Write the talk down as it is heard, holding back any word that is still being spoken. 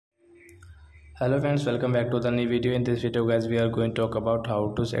Hello friends, welcome back to the new video. In this video guys, we are going to talk about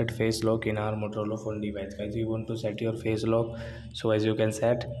how to set face lock in our Motorola phone device. Guys, you want to set your face lock, so as you can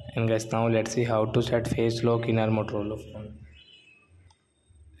set. And guys, now let's see how to set face lock in our Motorola phone.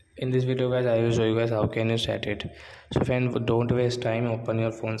 In this video guys, I will show you guys how can you set it. So friends, don't waste time, open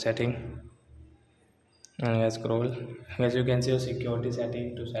your phone setting and guys scroll. Guys, you can see your security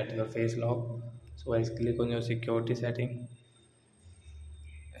setting to set your face lock. So guys, click on your security setting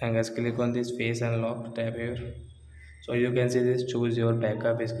and guys click on this face unlock tab here. So you can see this, choose your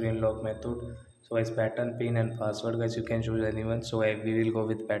backup screen lock method. So as pattern, pin and password guys, you can choose anyone. So we will go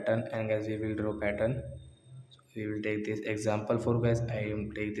with pattern and guys we will draw pattern. So we will take this example for guys, I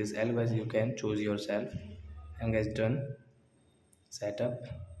am take this L guys, you can choose yourself and guys done, setup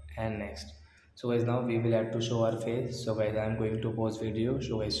and next. So guys now we will have to show our face. So guys I am going to pause video,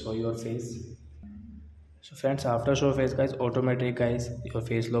 so guys show your face. So friends, after show face guys, automatic guys your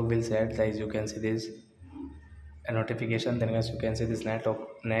face lock will set. Guys you can see this a notification, then guys you can see this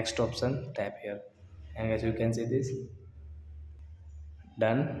next option, tap here and guys you can see this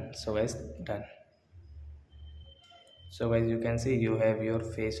done. So guys done. So guys you can see you have your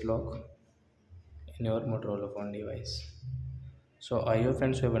face lock in your Motorola phone device. So I hope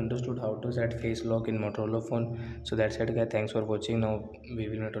friends you have understood how to set face lock in Motorola phone. So that's it guys, thanks for watching. Now we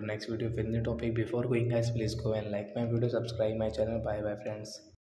will meet on next video with new topic. Before going guys, please go and like my video, subscribe my channel. Bye bye friends.